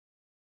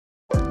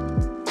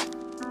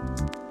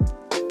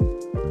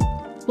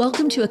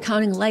Welcome to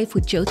Accounting Life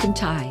with Jotham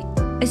Tai,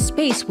 a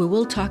space where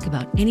we'll talk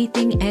about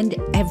anything and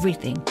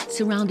everything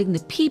surrounding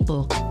the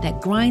people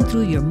that grind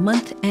through your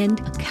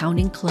month-end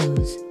accounting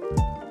close.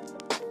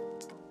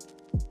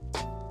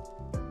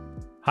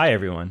 Hi,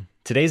 everyone.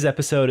 Today's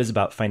episode is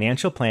about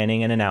financial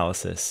planning and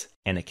analysis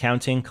and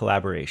accounting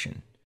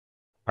collaboration.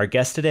 Our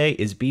guest today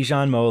is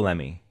Bijan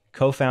Moallemi,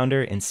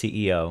 co-founder and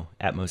CEO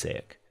at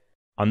Mosaic.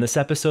 On this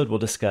episode, we'll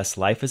discuss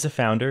life as a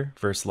founder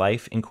versus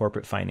life in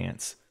corporate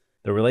finance,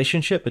 the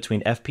relationship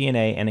between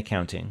FP&A and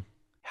accounting,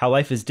 how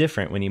life is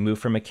different when you move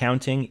from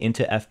accounting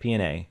into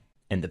FP&A,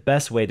 and the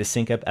best way to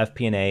sync up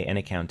FP&A and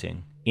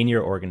accounting in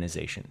your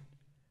organization.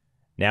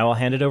 Now I'll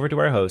hand it over to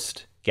our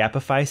host,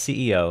 Gapify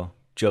CEO,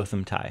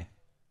 Jotham Tai.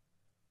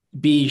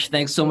 Bij,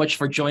 thanks so much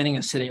for joining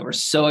us today. We're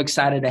so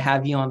excited to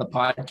have you on the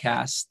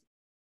podcast.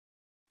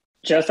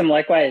 Jotham,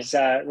 likewise,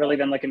 really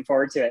been looking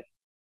forward to it.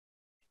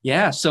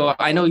 Yeah, so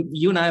I know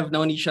you and I have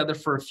known each other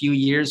for a few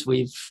years.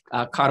 We've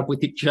caught up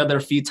with each other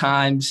a few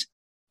times.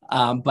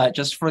 But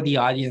just for the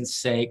audience's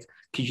sake,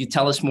 could you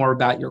tell us more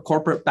about your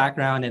corporate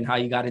background and how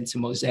you got into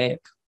Mosaic?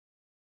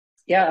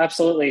 Yeah,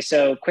 absolutely.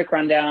 So quick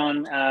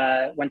rundown,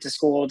 went to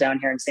school down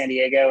here in San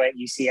Diego at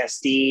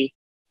UCSD,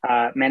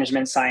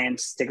 management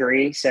science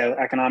degree, so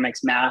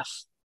economics, math.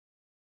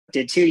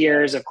 Did 2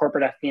 years of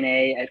corporate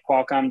FP&A at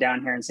Qualcomm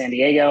down here in San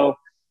Diego.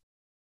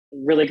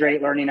 Really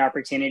great learning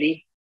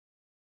opportunity.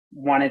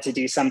 Wanted to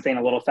do something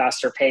a little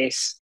faster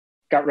pace.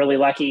 Got really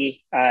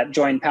lucky,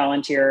 joined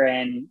Palantir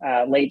in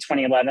late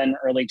 2011,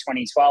 early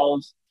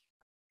 2012.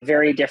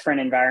 Very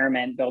different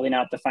environment building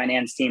out the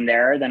finance team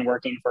there than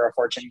working for a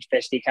Fortune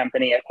 50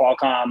 company at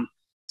Qualcomm.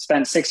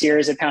 Spent 6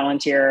 years at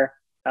Palantir,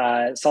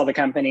 saw the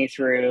company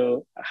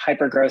through a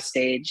hyper growth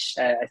stage.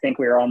 I think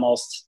we were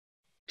almost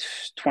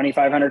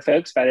 2,500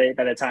 folks by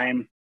the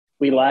time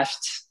we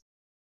left.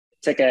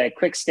 Took a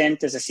quick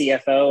stint as a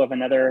CFO of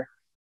another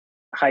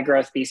high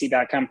growth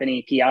VC-backed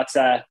company,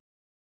 Piazza.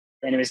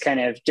 And it was kind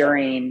of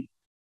during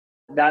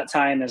that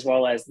time, as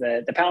well as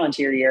the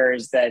Palantir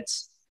years, that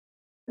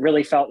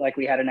really felt like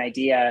we had an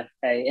idea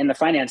in the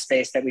finance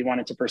space that we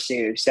wanted to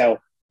pursue. So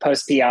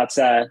post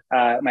Piazza,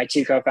 my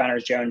two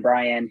co-founders, Joe and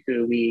Brian,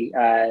 who we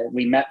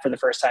met for the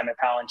first time at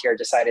Palantir,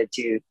 decided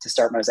to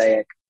start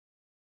Mosaic.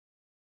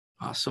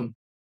 Awesome.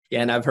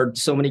 Yeah, and I've heard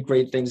so many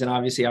great things. And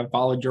obviously, I've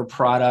followed your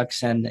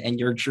products and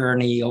your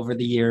journey over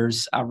the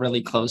years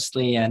really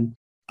closely. And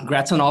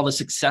congrats on all the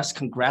success.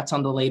 Congrats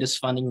on the latest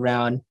funding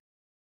round.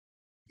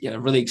 Yeah,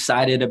 really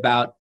excited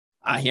about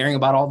hearing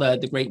about all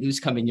the great news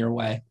coming your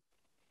way.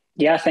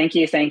 Yeah, thank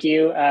you.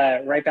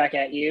 Right back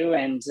at you.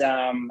 And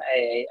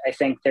I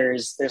think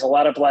there's a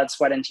lot of blood,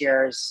 sweat, and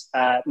tears,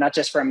 not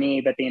just from me,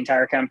 but the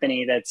entire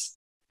company that's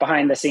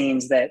behind the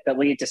scenes that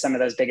lead to some of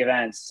those big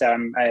events. So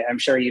I'm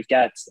sure you've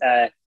got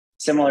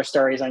similar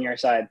stories on your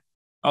side.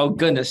 Oh,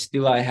 goodness,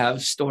 do I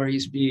have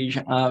stories,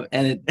 Bij.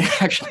 And it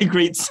actually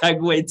great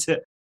segue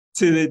to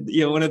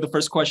the one of the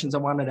first questions I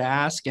wanted to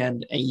ask,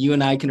 and you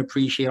and I can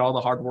appreciate all the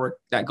hard work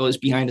that goes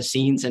behind the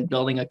scenes and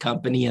building a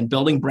company and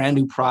building brand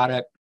new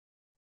product,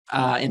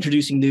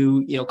 introducing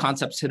new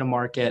concepts to the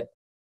market.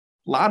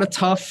 A lot of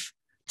tough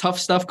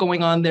stuff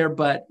going on there,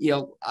 but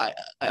I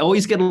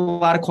always get a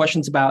lot of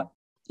questions about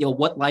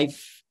what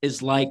life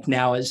is like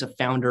now as a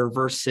founder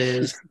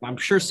versus I'm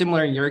sure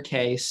similar in your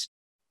case,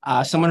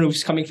 someone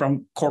who's coming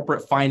from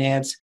corporate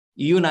finance.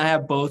 You and I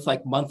have both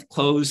like month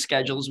close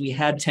schedules. We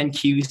had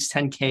 10Qs,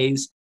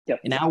 10Ks. Yep.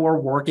 And now we're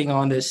working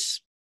on this,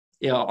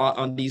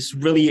 on these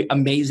really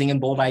amazing and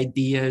bold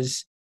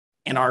ideas.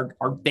 And our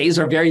days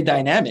are very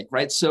dynamic,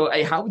 right? So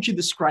how would you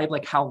describe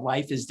like how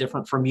life is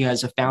different from you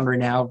as a founder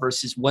now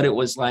versus what it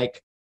was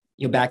like,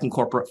 back in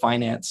corporate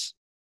finance?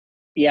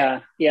 Yeah.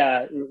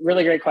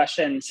 Really great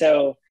question.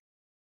 So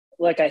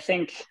look, I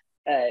think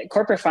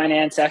corporate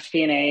finance,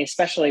 FP&A,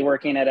 especially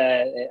working at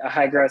a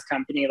high growth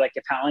company like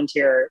a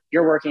Palantir,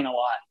 you're working a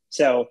lot.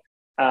 So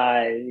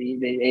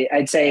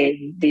I'd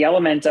say the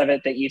element of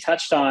it that you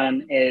touched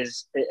on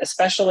is,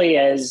 especially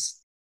as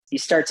you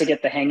start to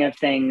get the hang of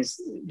things,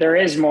 there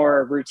is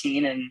more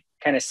routine and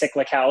kind of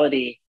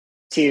cyclicality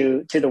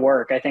to the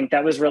work. I think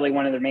that was really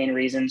one of the main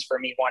reasons for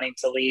me wanting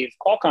to leave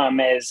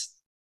Qualcomm is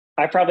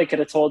I probably could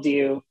have told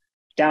you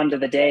down to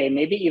the day,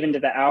 maybe even to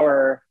the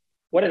hour,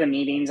 what are the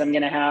meetings I'm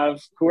going to have?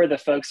 Who are the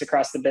folks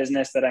across the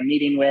business that I'm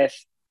meeting with?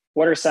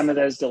 What are some of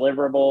those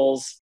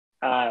deliverables?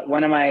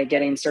 When am I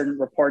getting certain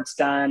reports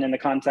done in the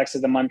context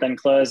of the month-end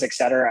close, et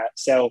cetera?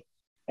 So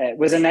it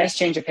was a nice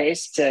change of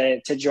pace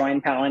to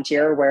join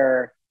Palantir,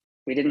 where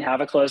we didn't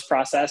have a close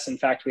process. In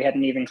fact, we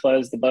hadn't even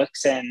closed the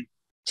books in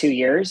 2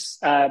 years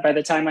by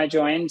the time I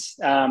joined.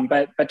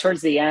 But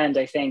towards the end,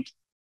 I think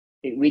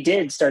we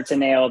did start to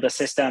nail the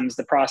systems,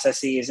 the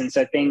processes. And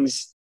so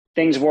things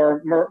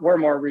were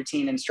more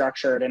routine and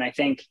structured. And I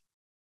think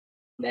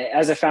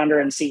as a founder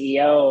and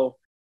CEO,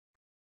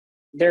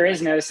 there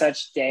is no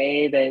such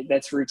day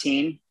that's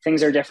routine.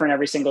 Things are different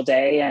every single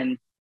day. And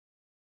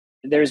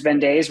there's been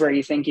days where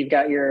you think you've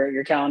got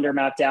your calendar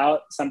mapped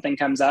out, something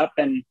comes up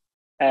and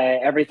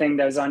everything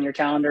that was on your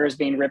calendar is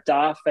being ripped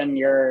off, and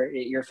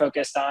you're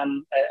focused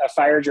on a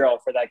fire drill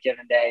for that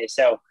given day.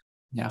 So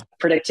yeah,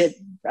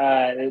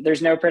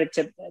 there's no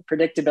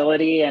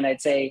predictability, and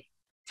I'd say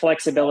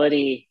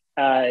flexibility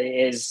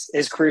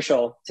is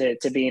crucial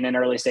to being an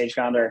early stage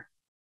founder.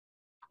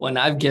 When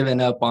I've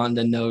given up on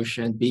the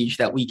notion, Beach,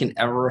 that we can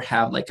ever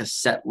have like a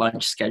set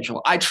lunch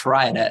schedule. I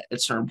tried it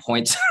at certain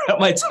points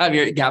at my time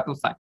here at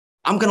Gapify.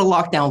 I'm going to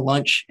lock down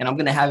lunch and I'm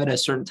going to have it at a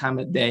certain time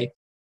of day.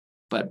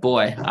 But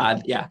boy,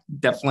 yeah,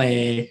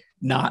 definitely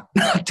not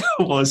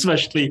doable,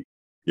 especially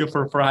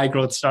for high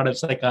growth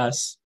startups like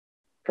us.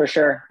 For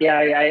sure. Yeah,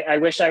 I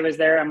wish I was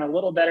there. I'm a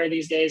little better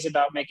these days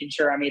about making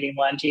sure I'm eating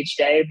lunch each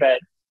day, but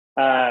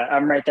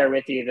I'm right there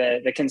with you.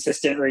 The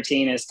consistent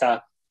routine is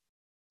tough.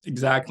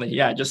 Exactly.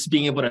 Yeah. Just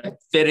being able to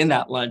fit in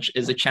that lunch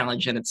is a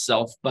challenge in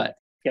itself, but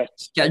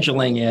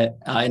scheduling it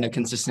in a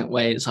consistent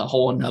way is a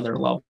whole another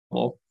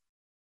level.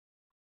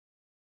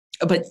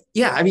 But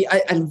yeah, I mean,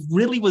 I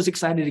really was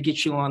excited to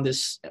get you on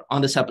this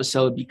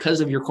episode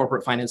because of your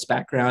corporate finance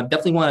background.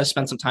 Definitely want to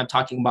spend some time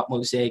talking about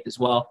Mosaic as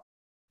well.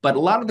 But a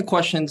lot of the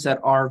questions that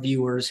our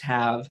viewers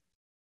have,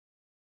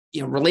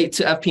 relate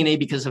to FP&A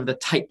because of the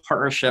tight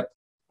partnership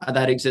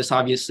that exists,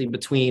 obviously,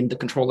 between the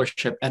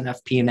controllership and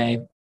FP&A.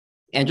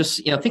 And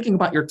just, thinking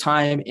about your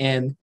time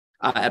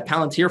at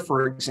Palantir,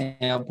 for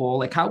example,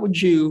 like how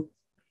would you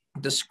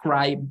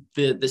describe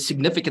the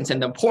significance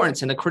and the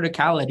importance and the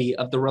criticality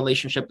of the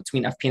relationship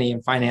between FP&A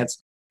and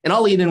finance? And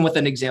I'll lead in with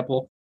an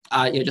example,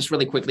 just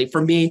really quickly.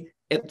 For me,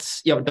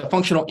 it's, the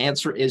functional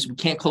answer is we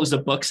can't close the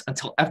books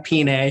until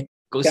FP&A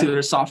goes through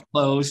their soft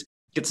close,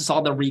 gets us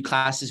all the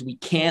reclasses. We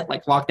can't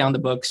lock down the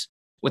books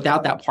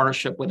without that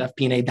partnership with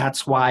FP&A.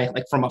 That's why,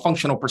 from a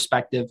functional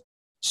perspective,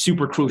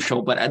 super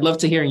crucial. But I'd love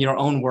to hear in your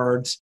own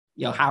words,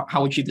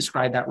 how would you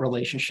describe that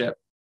relationship?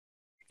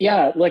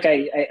 Yeah, look,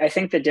 I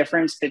think the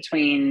difference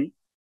between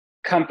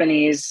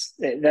companies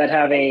that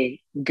have a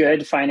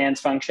good finance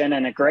function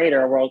and a great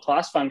or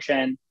world-class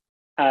function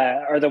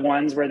are the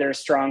ones where there's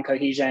strong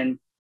cohesion,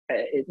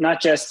 not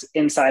just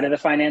inside of the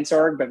finance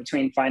org, but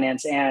between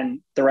finance and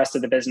the rest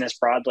of the business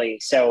broadly.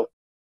 So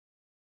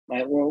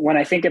when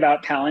I think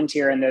about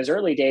Palantir in those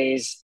early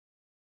days,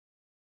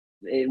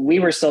 we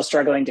were still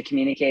struggling to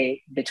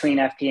communicate between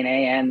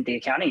FP&A and the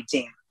accounting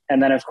team.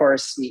 And then, of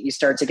course, you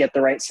start to get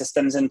the right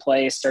systems in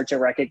place, start to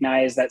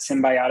recognize that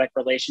symbiotic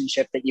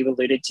relationship that you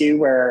alluded to,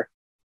 where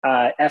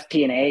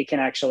FP&A can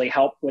actually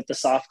help with the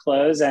soft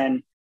close.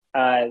 And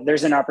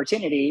there's an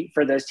opportunity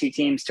for those two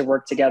teams to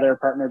work together,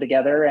 partner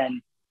together,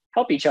 and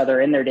help each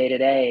other in their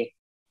day-to-day.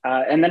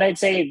 And then I'd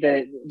say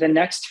the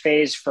next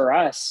phase for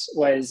us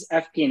was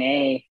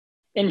FP&A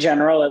in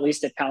general, at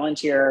least at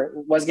Palantir,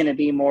 was going to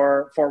be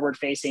more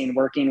forward-facing,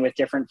 working with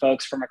different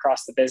folks from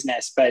across the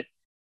business. But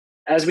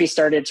as we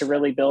started to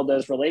really build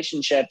those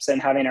relationships and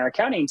having our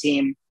accounting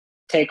team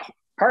take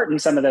part in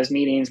some of those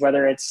meetings,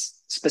 whether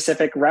it's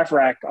specific rev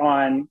rec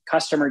on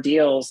customer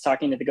deals,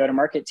 talking to the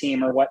go-to-market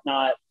team or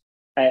whatnot,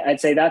 I'd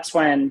say that's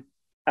when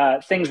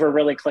things were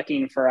really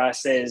clicking for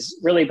us, is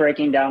really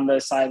breaking down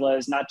those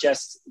silos, not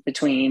just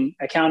between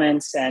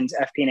accountants and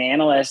FP&A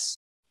analysts,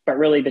 but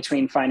really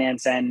between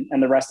finance and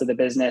the rest of the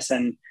business,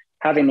 and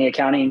having the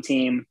accounting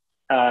team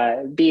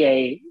be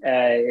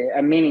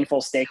a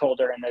meaningful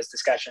stakeholder in those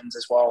discussions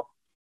as well.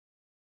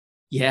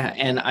 Yeah,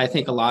 and I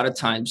think a lot of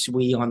times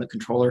we on the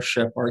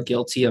controllership are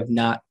guilty of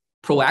not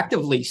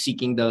proactively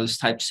seeking those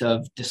types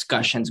of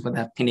discussions with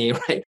FP&A,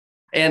 right?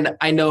 And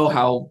I know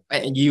how,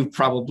 and you've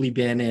probably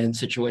been in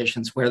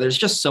situations where there's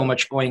just so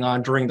much going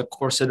on during the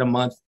course of the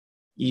month.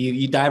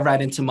 You dive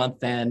right into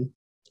month end,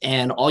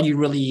 and all you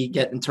really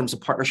get in terms of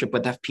partnership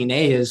with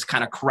FP&A is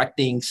kind of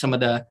correcting some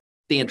of the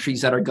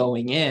entries that are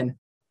going in.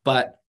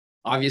 But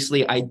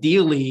obviously,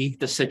 ideally,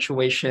 the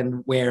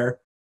situation where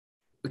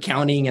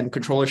accounting and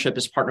controllership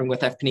is partnering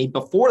with FP&A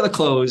before the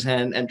close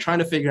and trying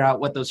to figure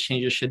out what those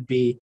changes should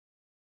be,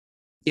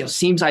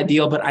 seems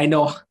ideal, but I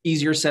know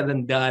easier said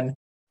than done.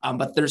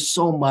 But there's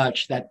so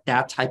much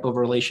that type of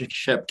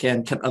relationship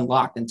can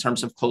unlock in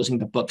terms of closing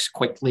the books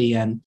quickly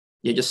and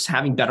just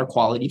having better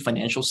quality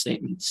financial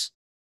statements.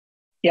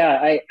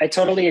 Yeah, I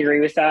totally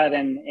agree with that.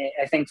 And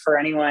I think for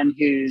anyone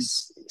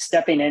who's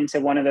stepping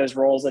into one of those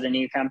roles at a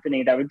new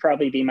company, that would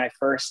probably be my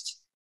first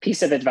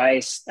piece of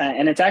advice.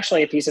 And it's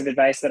actually a piece of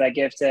advice that I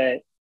give to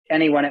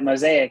anyone at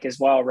Mosaic as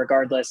well,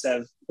 regardless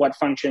of what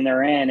function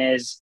they're in,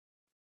 is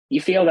you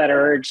feel that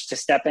urge to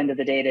step into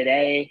the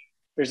day-to-day.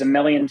 There's a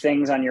million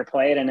things on your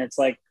plate and it's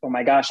like, oh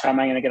my gosh, how am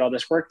I going to get all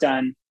this work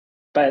done?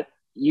 But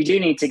you do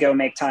need to go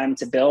make time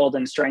to build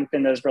and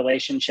strengthen those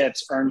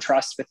relationships, earn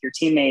trust with your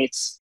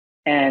teammates.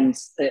 And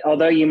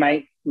although you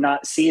might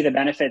not see the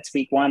benefits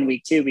week 1,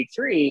 week 2, week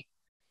 3,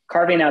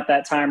 carving out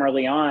that time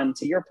early on,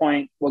 to your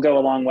point, will go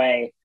a long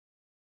way.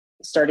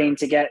 Starting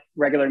to get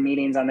regular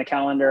meetings on the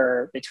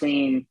calendar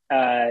between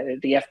the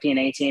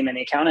FP&A team and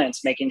the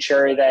accountants, making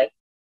sure that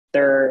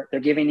they're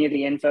giving you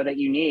the info that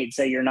you need,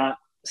 so you're not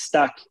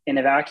stuck in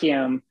a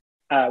vacuum.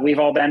 We've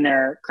all been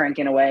there,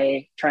 cranking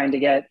away, trying to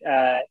get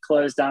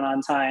closed done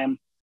on time.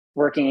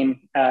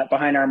 working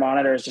behind our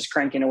monitors, just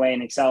cranking away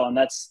in Excel. And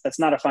that's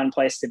not a fun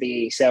place to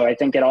be. So I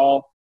think it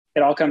all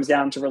comes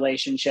down to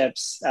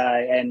relationships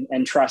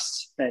and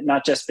trust,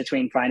 not just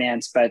between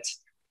finance, but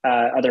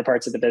other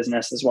parts of the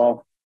business as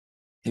well.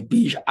 Hey,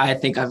 Bij, I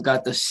think I've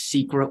got the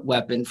secret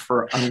weapon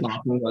for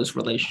unlocking those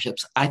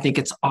relationships. I think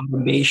it's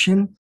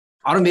automation.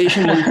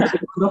 Automation on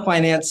the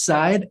finance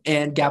side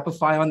and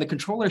Gapify on the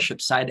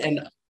controllership side.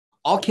 And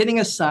all kidding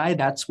aside,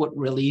 that's what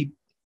really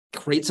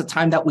creates the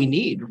time that we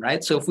need,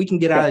 right? So if we can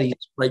get out of these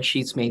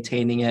spreadsheets,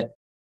 maintaining it,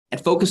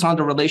 and focus on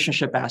the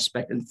relationship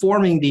aspect and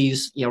forming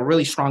these,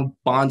 really strong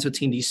bonds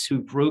between these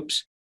two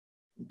groups,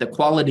 the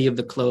quality of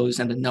the close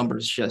and the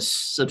numbers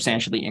just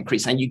substantially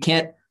increase. And you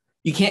can't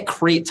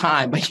create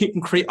time, but you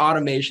can create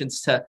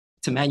automations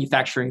to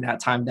manufacturing that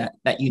time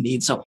that you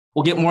need. So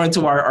we'll get more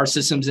into our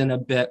systems in a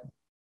bit.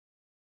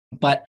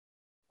 But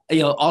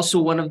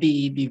also one of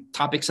the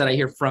topics that I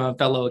hear from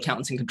fellow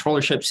accountants and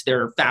controllerships,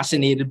 they're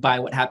fascinated by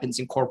what happens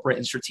in corporate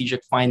and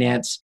strategic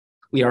finance.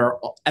 We are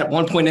at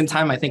one point in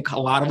time, I think a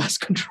lot of us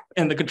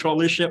in the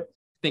controllership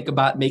think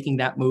about making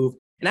that move.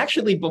 And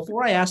actually,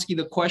 before I ask you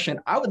the question,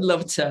 I would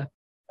love to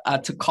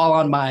call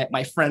on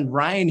my friend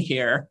Ryan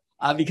here,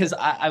 because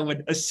I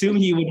would assume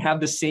he would have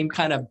the same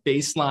kind of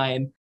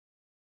baseline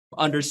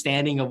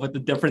understanding of what the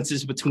difference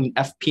is between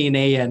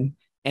FP&A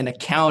and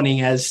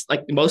accounting as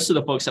like most of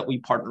the folks that we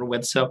partner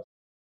with. So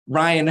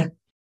Ryan,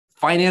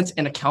 finance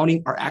and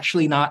accounting are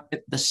actually not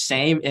the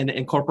same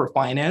in corporate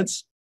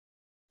finance,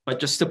 but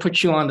just to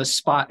put you on the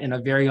spot in a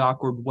very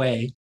awkward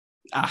way,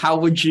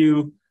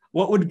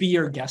 what would be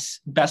your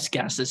best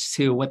guess as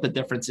to what the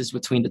difference is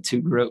between the two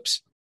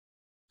groups?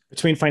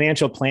 Between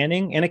financial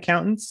planning and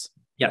accountants?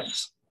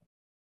 Yes.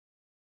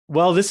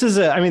 Well, this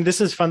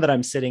is fun that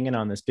I'm sitting in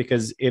on this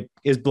because it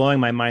is blowing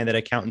my mind that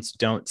accountants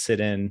don't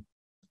sit in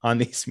on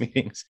these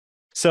meetings.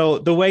 So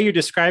the way you're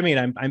describing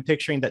it, I'm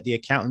picturing that the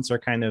accountants are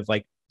kind of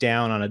like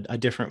down on a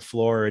different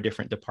floor or a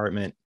different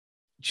department,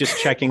 just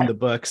checking the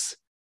books.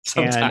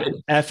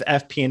 Sometimes. And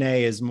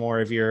FP&A is more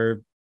of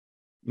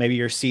maybe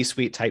your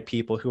C-suite type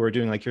people who are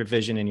doing like your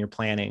vision and your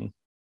planning.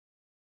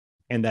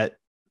 And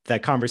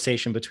that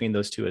conversation between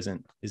those two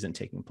isn't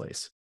taking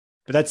place.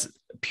 But that's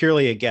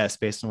purely a guess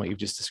based on what you've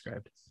just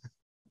described.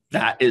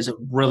 That is a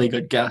really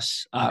good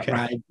guess, Okay.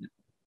 Ryan.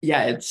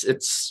 Yeah,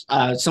 it's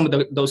some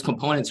of those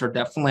components are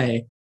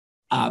definitely,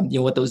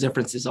 what those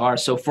differences are.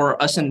 So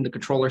for us in the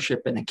controllership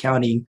and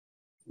accounting,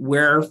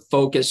 we're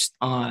focused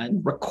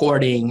on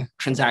recording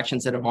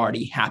transactions that have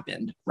already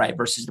happened, right?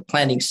 Versus the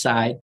planning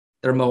side,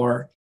 they're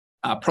more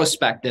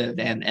prospective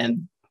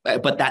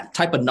but that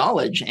type of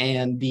knowledge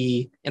and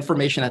the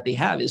information that they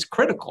have is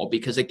critical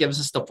because it gives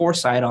us the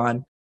foresight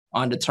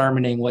on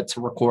determining what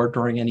to record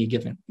during any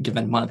given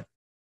month.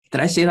 Did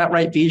I say that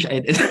right,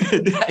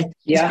 Bij?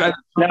 Yeah,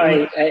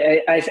 no,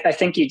 I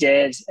think you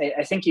did.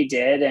 I think you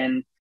did.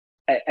 And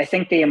I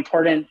think the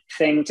important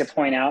thing to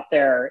point out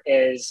there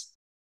is,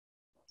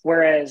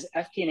 whereas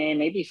FP&A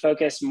maybe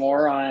focus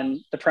more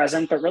on the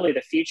present, but really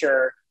the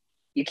future,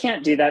 you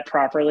can't do that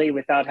properly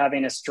without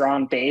having a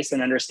strong base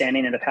and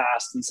understanding of the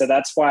past. And so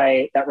that's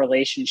why that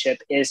relationship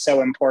is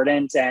so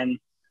important. And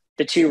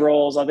the two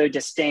roles, although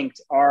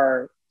distinct,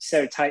 are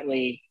so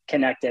tightly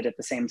connected at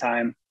the same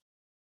time.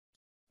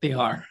 They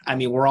are. I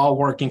mean, we're all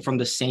working from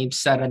the same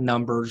set of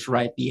numbers,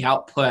 right? The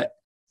output,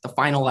 the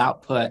final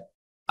output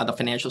of the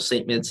financial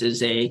statements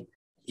is a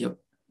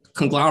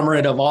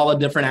conglomerate of all the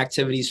different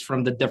activities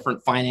from the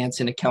different finance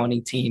and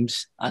accounting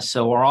teams.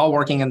 So we're all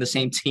working on the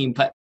same team.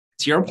 But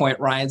to your point,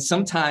 Ryan,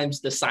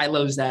 sometimes the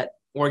silos that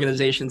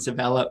organizations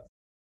develop,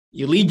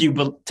 lead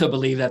you to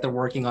believe that they're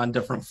working on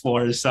different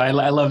floors. So I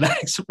love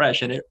that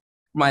expression. It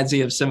reminds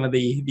me of some of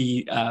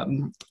the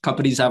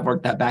companies I've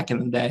worked at back in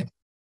the day.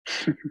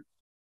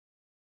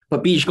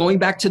 But Bij, going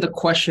back to the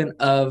question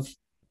of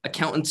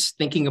accountants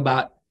thinking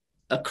about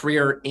a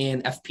career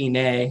in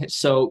FP&A.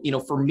 So,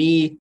 for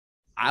me,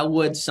 I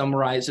would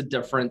summarize the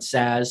difference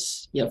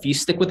as, if you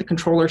stick with the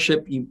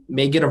controllership, you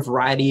may get a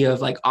variety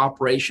of like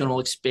operational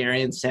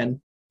experience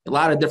and a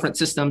lot of different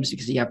systems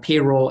because you have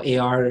payroll,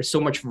 AR, there's so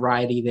much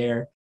variety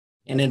there.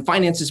 And then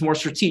finance is more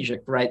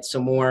strategic, right? So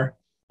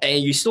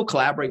and you still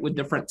collaborate with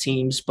different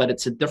teams, but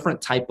it's a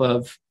different type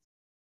of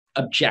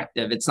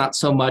objective. It's not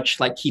so much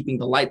like keeping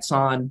the lights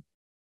on,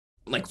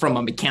 like from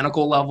a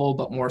mechanical level,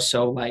 but more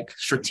so like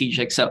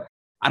strategic. So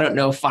I don't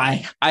know if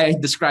I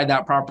described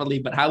that properly,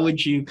 but how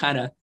would you kind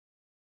of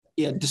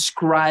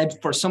describe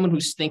for someone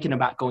who's thinking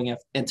about going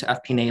into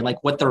FP&A, like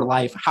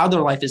how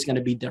their life is going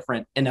to be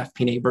different in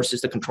FP&A versus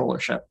the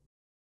controllership?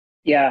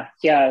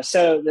 Yeah.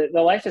 So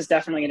the life is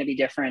definitely going to be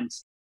different.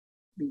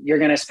 You're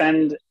going to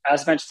spend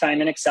as much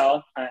time in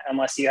Excel,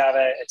 unless you have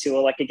a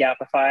tool like a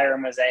Gapify or a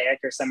Mosaic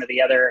or some of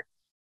the other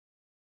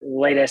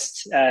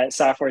latest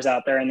softwares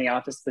out there in the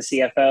office of the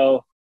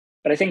CFO.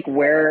 But I think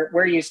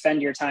where you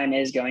spend your time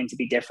is going to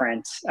be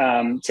different.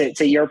 To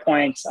your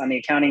point, on the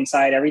accounting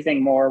side,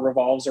 everything more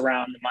revolves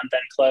around the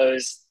month-end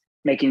close,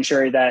 making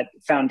sure that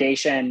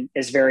foundation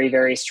is very,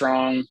 very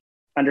strong,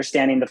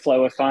 understanding the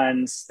flow of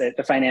funds, that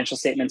the financial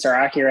statements are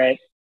accurate.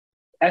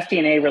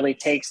 FP&A really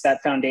takes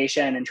that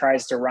foundation and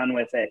tries to run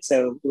with it.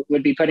 So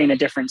would be putting a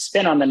different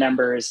spin on the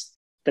numbers.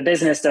 The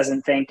business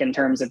doesn't think in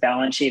terms of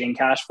balance sheet and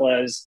cash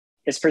flows.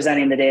 It's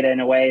presenting the data in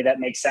a way that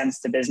makes sense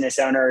to business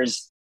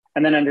owners,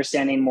 and then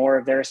understanding more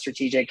of their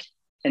strategic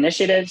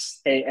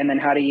initiatives. And then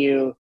how do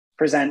you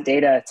present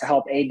data to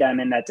help aid them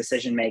in that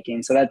decision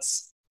making? So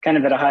that's kind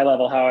of at a high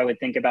level how I would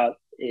think about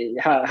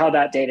how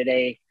that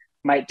day-to-day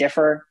might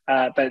differ,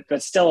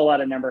 but still a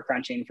lot of number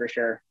crunching for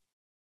sure.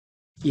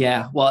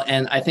 Yeah, well,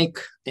 and I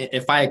think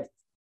if I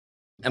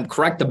am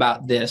correct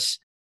about this,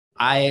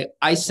 I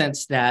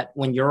sense that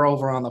when you're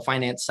over on the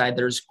finance side,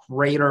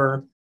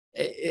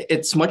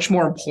 it's much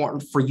more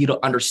important for you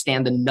to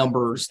understand the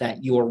numbers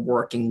that you are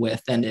working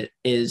with than it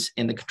is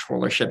in the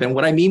controllership. And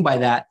what I mean by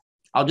that,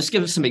 I'll just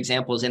give some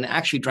examples, and it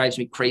actually drives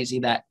me crazy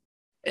that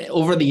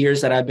over the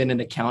years that I've been in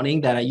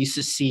accounting, that I used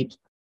to see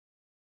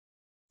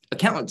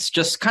accountants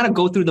just kind of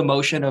go through the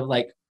motion of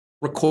like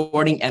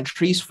recording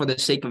entries for the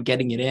sake of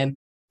getting it in.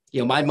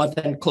 My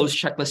month-end close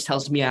checklist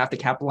tells me I have to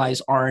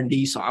capitalize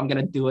R&D, so I'm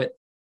going to do it.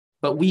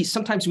 But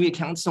sometimes we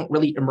accountants don't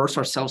really immerse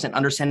ourselves in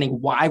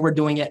understanding why we're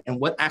doing it and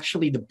what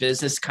actually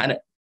the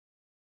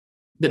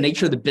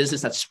nature of the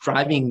business that's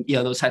driving,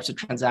 those types of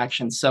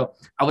transactions. So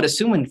I would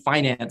assume in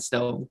finance,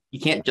 though, you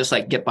can't just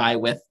like get by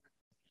with,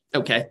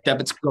 okay,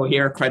 debits go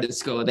here,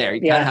 credits go there.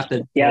 You kind of have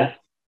to know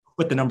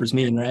what the numbers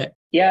mean, right?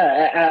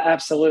 Yeah,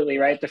 absolutely.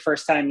 Right. The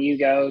first time you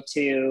go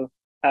to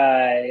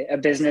a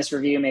business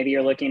review, maybe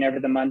you're looking over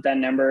the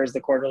month-end numbers,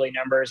 the quarterly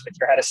numbers with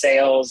your head of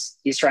sales.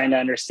 He's trying to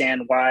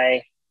understand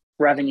why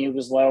revenue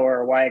was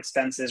lower, why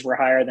expenses were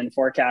higher than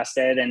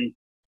forecasted. And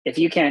if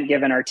you can't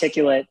give an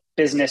articulate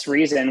business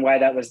reason why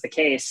that was the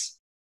case,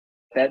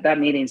 that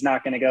meeting's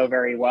not going to go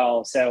very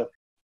well. So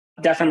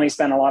definitely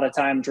spend a lot of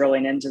time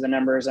drilling into the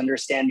numbers,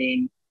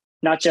 understanding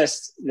not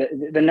just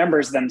the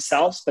numbers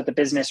themselves, but the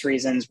business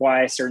reasons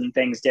why certain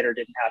things did or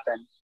didn't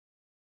happen.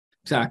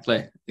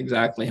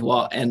 Exactly.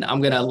 Well, and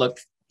I'm going to look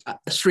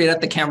straight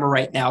at the camera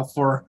right now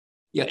for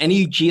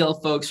any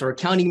GL folks or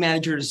accounting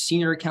managers,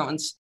 senior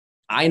accountants.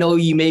 I know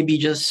you may be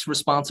just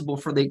responsible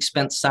for the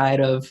expense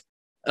side of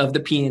the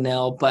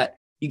P&L, but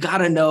you got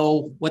to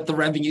know what the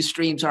revenue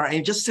streams are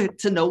and just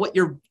to know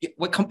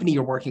what company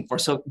you're working for.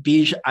 So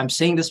Bij, I'm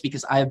saying this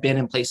because I have been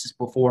in places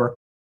before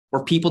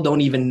where people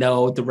don't even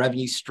know the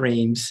revenue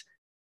streams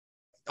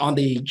on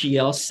the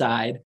GL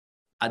side.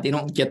 They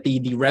don't get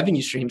the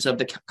revenue streams of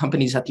the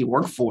companies that they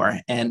work for.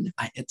 And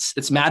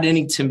it's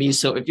maddening to me.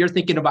 So if you're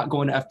thinking about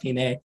going to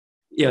FP&A,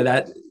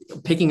 that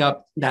picking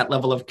up that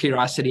level of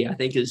curiosity, I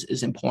think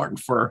is important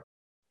for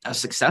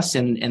success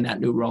in that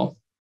new role.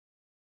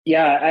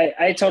 Yeah,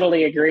 I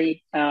totally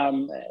agree.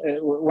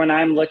 When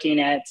I'm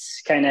looking at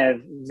kind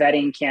of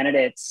vetting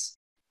candidates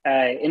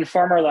in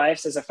former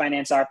lives as a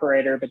finance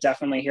operator, but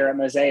definitely here at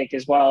Mosaic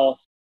as well,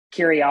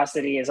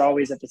 curiosity is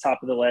always at the top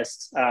of the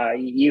list.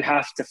 You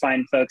have to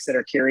find folks that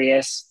are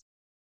curious.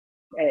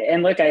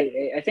 And look,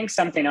 I think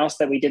something else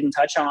that we didn't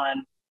touch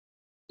on,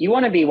 you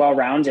want to be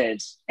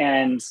well-rounded.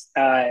 And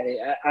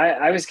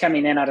I was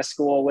coming in out of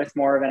school with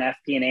more of an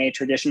FP&A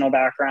traditional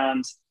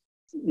background,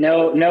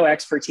 no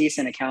expertise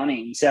in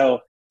accounting.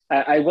 So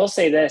I will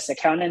say this,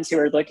 accountants who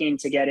are looking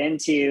to get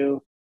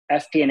into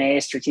FP&A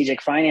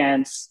strategic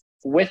finance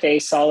with a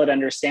solid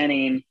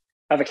understanding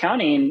of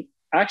accounting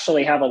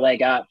actually have a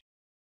leg up.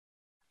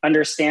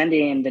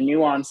 Understanding the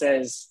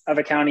nuances of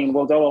accounting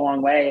will go a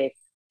long way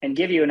and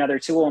give you another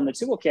tool in the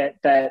toolkit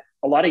that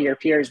a lot of your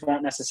peers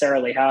won't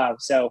necessarily have.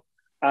 So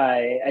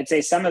I'd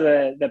say some of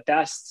the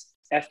best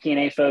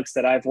FP&A folks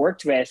that I've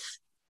worked with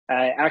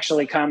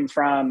actually come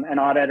from an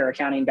audit or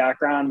accounting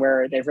background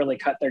where they've really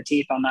cut their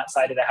teeth on that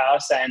side of the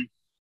house, and I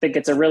think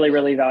it's a really,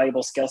 really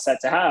valuable skill set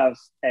to have,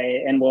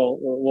 and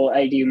will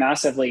aid you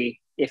massively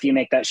if you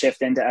make that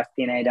shift into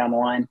FP&A down the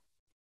line.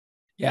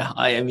 Yeah,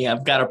 I mean,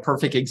 I've got a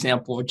perfect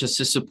example just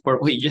to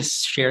support what you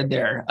just shared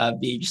there,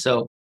 Bij.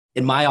 So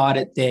in my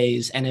audit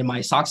days and in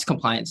my SOX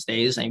compliance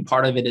days, I mean,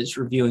 part of it is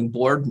reviewing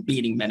board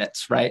meeting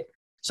minutes, right?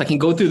 So I can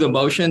go through the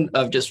motion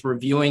of just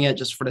reviewing it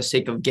just for the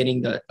sake of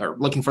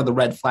looking for the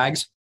red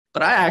flags.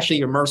 But I actually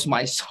immerse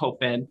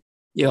myself in,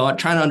 trying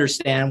to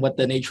understand what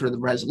the nature of the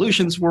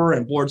resolutions were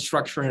and board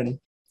structure and,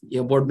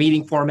 board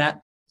meeting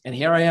format. And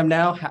here I am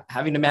now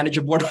having to manage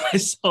a board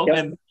myself. Yep.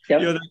 And,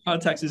 the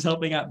context is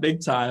helping out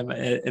big time.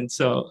 And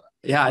so,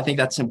 yeah, I think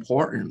that's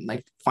important.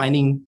 Like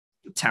finding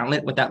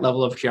talent with that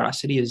level of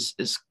curiosity is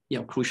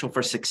crucial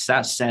for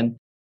success, and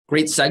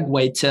great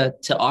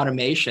segue to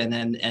automation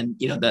and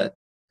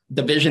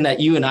the vision that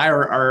you and I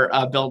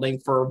are building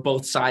for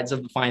both sides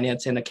of the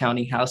finance and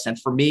accounting house. And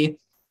for me,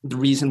 the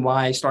reason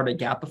why I started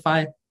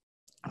Gapify,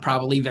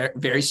 probably very,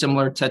 very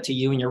similar to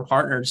you and your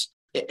partners.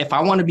 If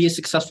I want to be a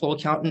successful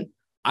accountant,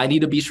 I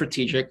need to be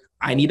strategic.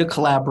 I need to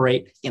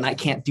collaborate. And I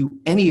can't do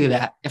any of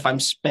that if I'm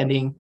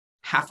spending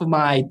half of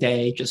my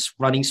day just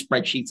running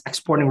spreadsheets,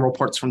 exporting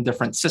reports from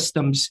different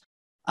systems,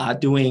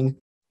 doing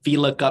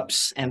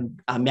VLOOKUPs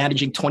and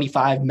managing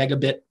 25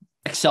 megabit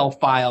Excel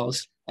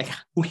files. Like,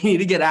 we need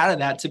to get out of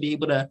that to be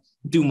able to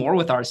do more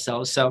with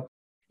ourselves. So,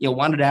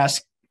 wanted to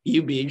ask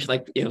you, Beej,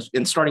 like,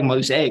 in starting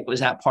Mosaic,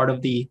 was that part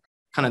of the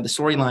kind of the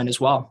storyline as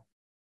well?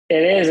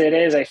 It is. It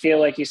is. I feel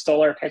like you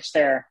stole our pitch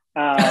there.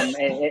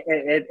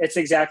 It's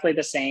exactly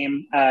the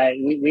same.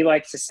 We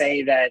like to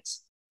say that,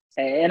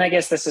 and I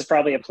guess this is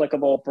probably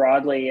applicable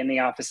broadly in the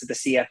office of the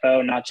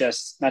CFO, not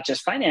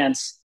just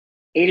finance.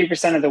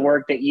 80% of the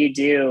work that you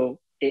do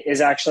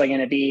is actually going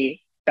to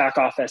be back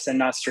office and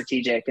not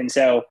strategic. And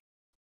so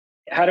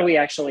how do we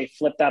actually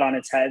flip that on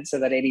its head so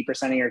that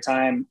 80% of your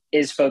time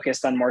is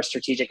focused on more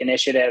strategic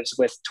initiatives,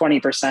 with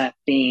 20%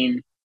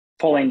 being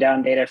pulling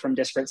down data from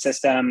disparate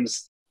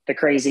systems, the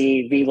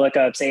crazy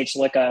VLOOKUPs,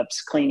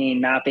 HLOOKUPs, cleaning,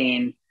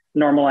 mapping,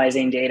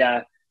 normalizing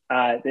data.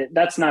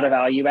 That's not a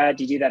value add.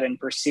 You do that in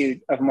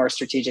pursuit of more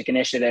strategic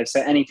initiatives.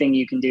 So anything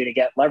you can do to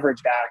get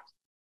leverage back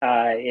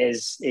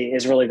is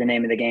really the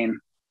name of the game.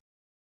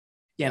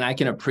 Yeah, and I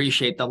can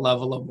appreciate the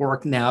level of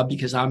work now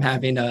because I'm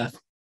having to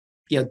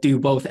do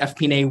both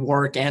FP&A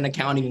work and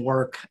accounting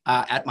work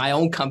at my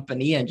own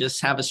company, and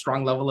just have a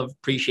strong level of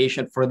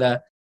appreciation for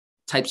the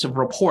types of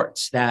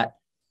reports that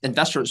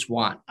investors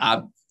want.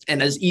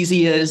 And as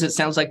easy as it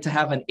sounds like to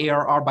have an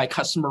ARR by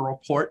customer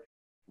report,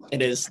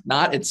 it is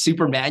not. It's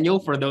super manual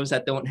for those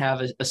that don't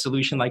have a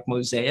solution like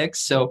Mosaic.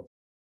 So,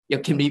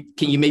 can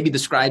you maybe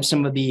describe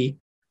some of the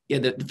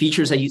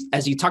features that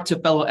as you talk to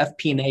fellow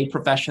FP&A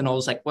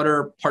professionals, like what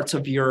are parts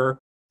of your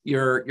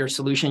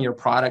solution, your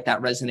product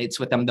that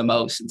resonates with them the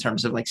most in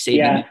terms of like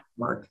saving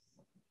work?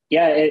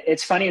 Yeah,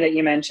 it's funny that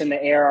you mentioned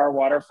the ARR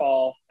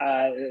waterfall.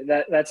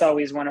 That's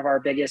always one of our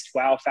biggest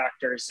wow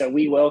factors. So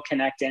we will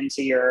connect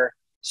into your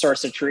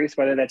source of truth,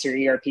 whether that's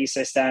your ERP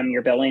system,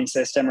 your billing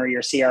system, or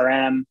your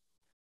CRM,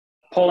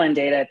 pull in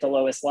data at the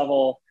lowest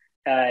level.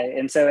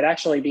 And so it'd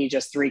actually be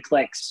just 3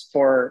 clicks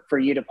for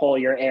you to pull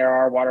your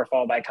ARR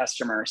waterfall by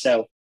customer.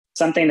 So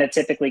something that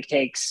typically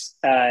takes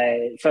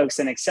folks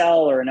in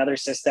Excel or another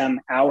system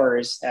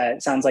hours,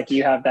 it sounds like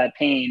you have that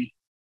pain,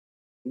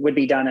 would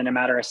be done in a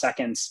matter of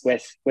seconds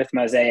with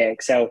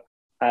Mosaic. So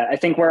I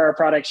think where our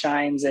product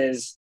shines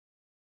is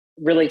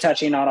really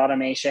touching on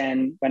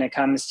automation when it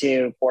comes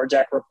to board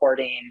deck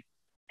reporting,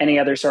 any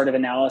other sort of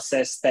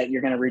analysis that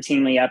you're going to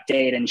routinely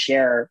update and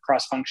share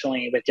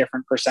cross-functionally with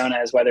different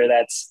personas, whether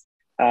that's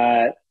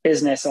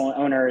business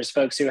owners,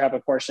 folks who have a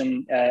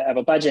portion of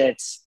a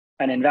budget,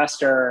 an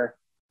investor,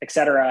 et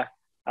cetera,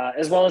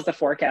 as well as the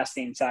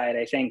forecasting side.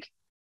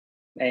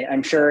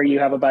 I'm sure you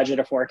have a budget,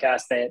 a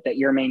forecast that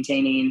you're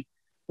maintaining,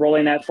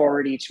 rolling that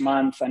forward each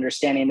month,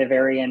 understanding the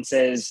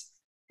variances,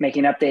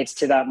 making updates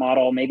to that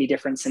model, maybe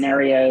different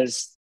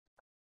scenarios.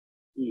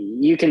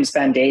 You can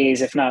spend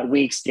days, if not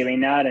weeks,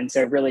 doing that. And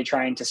so really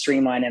trying to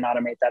streamline and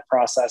automate that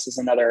process is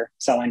another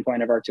selling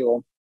point of our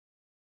tool.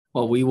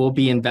 Well, we will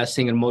be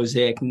investing in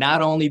Mosaic,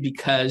 not only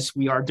because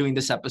we are doing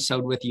this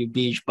episode with you,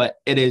 Beej, but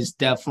it is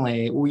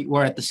definitely,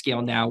 we're at the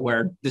scale now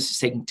where this is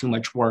taking too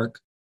much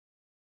work.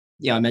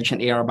 I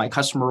mentioned AR by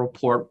customer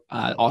report,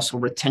 also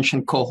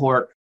retention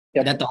cohort,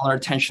 net dollar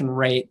retention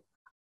rate.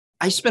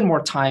 I spend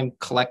more time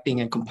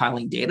collecting and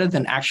compiling data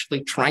than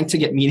actually trying to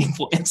get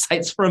meaningful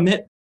insights from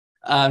it.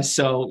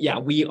 So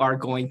we are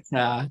going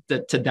to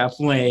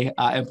definitely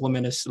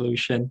implement a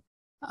solution.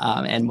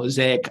 And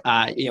Mosaic,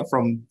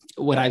 from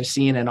what I've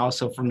seen and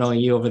also from knowing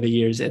you over the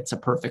years, it's a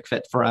perfect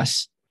fit for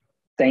us.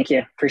 Thank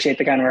you. Appreciate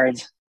the kind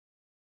words.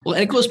 Well,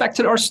 and it goes back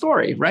to our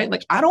story, right?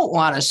 Like, I don't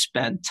want to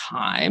spend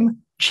time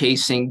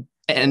chasing.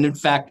 And in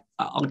fact,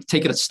 I'll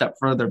take it a step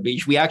further,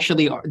 Beej. We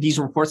actually are, these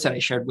reports that I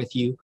shared with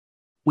you,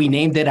 we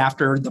named it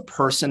after the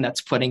person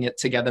that's putting it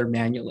together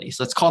manually.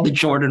 So it's called the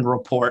Jordan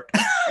Report.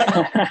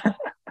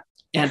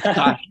 And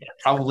gosh, it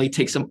probably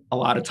takes a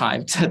lot of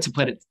time to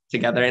put it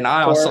together. And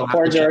I also have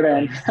poor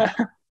Jordan.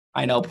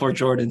 I know, poor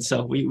Jordan.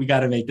 So we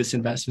got to make this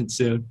investment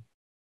soon.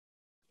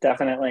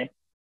 Definitely.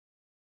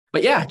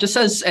 But yeah, just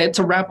as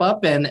to wrap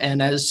up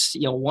and as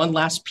one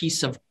last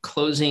piece of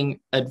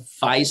closing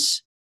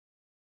advice,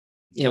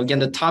 again,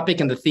 the topic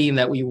and the theme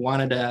that we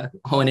wanted to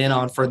hone in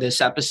on for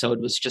this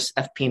episode was just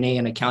FP&A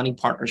and accounting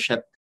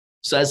partnership.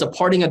 So as a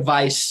parting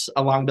advice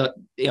along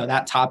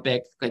that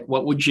topic, like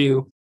what would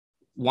you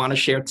want to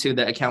share to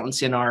the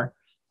accountants in our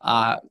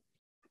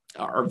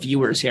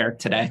viewers here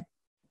today?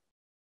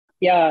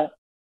 Yeah,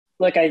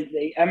 look,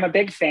 I'm a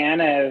big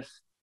fan of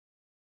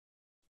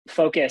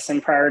focus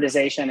and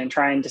prioritization and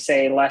trying to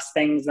say less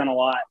things than a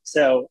lot.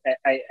 So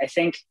I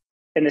think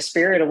in the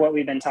spirit of what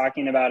we've been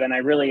talking about, and I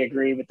really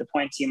agree with the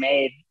points you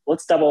made,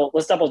 let's double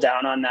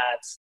down on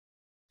that.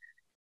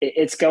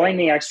 It's going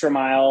the extra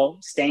mile,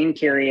 staying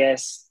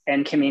curious,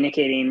 and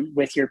communicating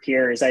with your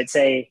peers. I'd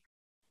say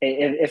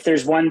if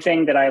there's one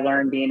thing that I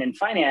learned being in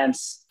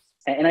finance,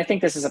 and I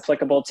think this is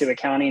applicable to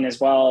accounting as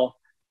well,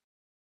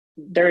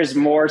 there's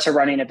more to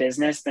running a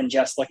business than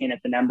just looking at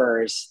the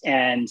numbers.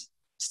 And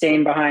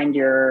staying behind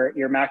your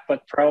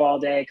MacBook Pro all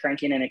day,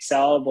 cranking in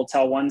Excel will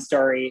tell one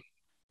story,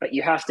 but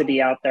you have to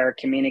be out there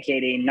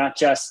communicating, not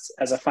just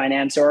as a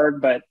finance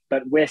org, but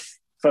with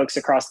folks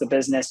across the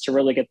business to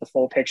really get the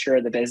full picture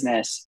of the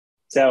business.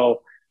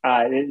 So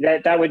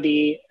that would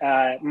be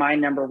my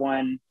number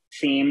one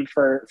theme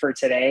for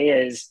today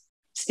is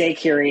stay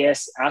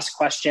curious, ask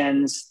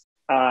questions,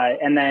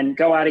 and then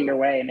go out of your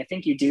way. And I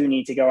think you do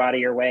need to go out of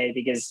your way,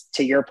 because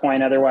to your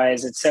point,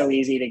 otherwise it's so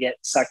easy to get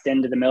sucked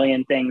into the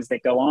million things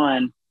that go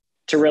on,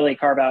 to really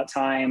carve out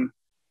time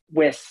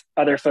with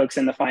other folks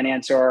in the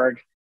finance org,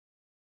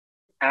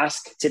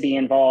 ask to be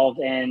involved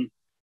in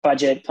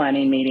budget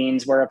planning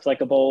meetings where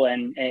applicable,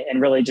 and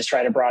really just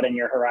try to broaden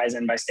your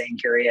horizon by staying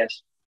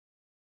curious.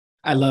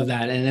 I love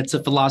that. And it's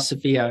a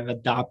philosophy I've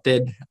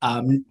adopted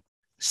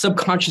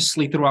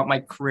subconsciously throughout my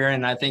career.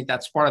 And I think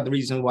that's part of the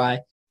reason why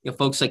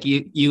folks like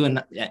you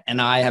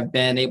and I have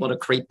been able to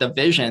create the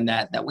vision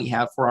that we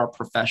have for our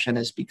profession,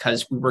 is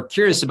because we were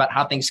curious about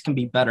how things can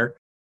be better.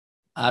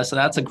 So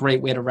that's a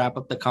great way to wrap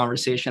up the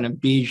conversation. And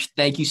Bij,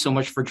 thank you so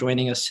much for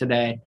joining us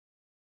today.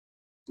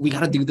 We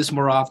got to do this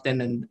more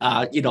often, and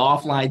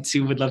offline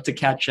too. We'd love to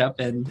catch up,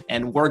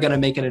 and we're going to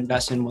make an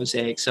investment in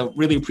Mosaic. So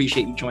really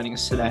appreciate you joining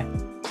us today.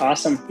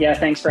 Awesome. Yeah,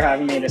 thanks for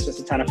having me. This was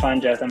a ton of fun,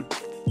 Jotham.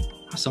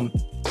 Awesome.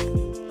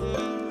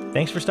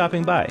 Thanks for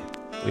stopping by.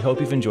 We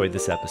hope you've enjoyed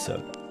this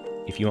episode.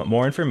 If you want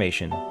more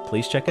information,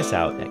 please check us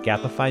out at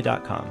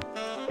gapify.com,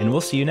 and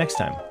we'll see you next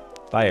time.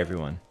 Bye,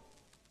 everyone.